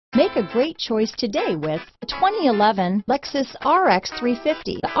Make a great choice today with the 2011 Lexus RX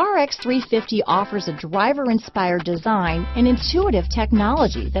 350. The RX 350 offers a driver-inspired design and intuitive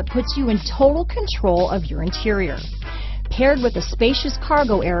technology that puts you in total control of your interior. Paired with a spacious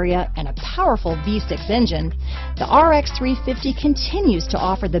cargo area and a powerful V6 engine, the RX 350 continues to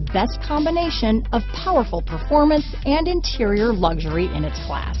offer the best combination of powerful performance and interior luxury in its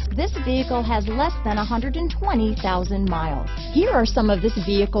class. This vehicle has less than 120,000 miles. Here are some of this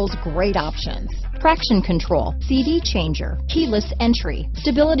vehicle's great options: traction control, CD changer, keyless entry,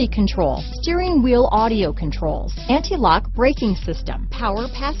 stability control, steering wheel audio controls, anti-lock braking system, power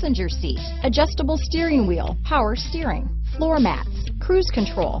passenger seat, adjustable steering wheel, power steering, floor mats, cruise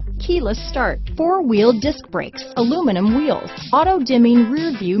control, keyless start, four-wheel disc brakes, aluminum wheels, auto-dimming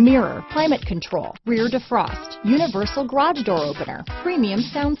rear-view mirror, climate control, rear defrost, universal garage door opener, premium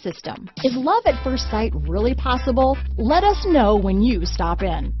sound system. Is love at first sight really possible? Let us know when you stop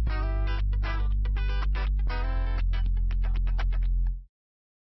in.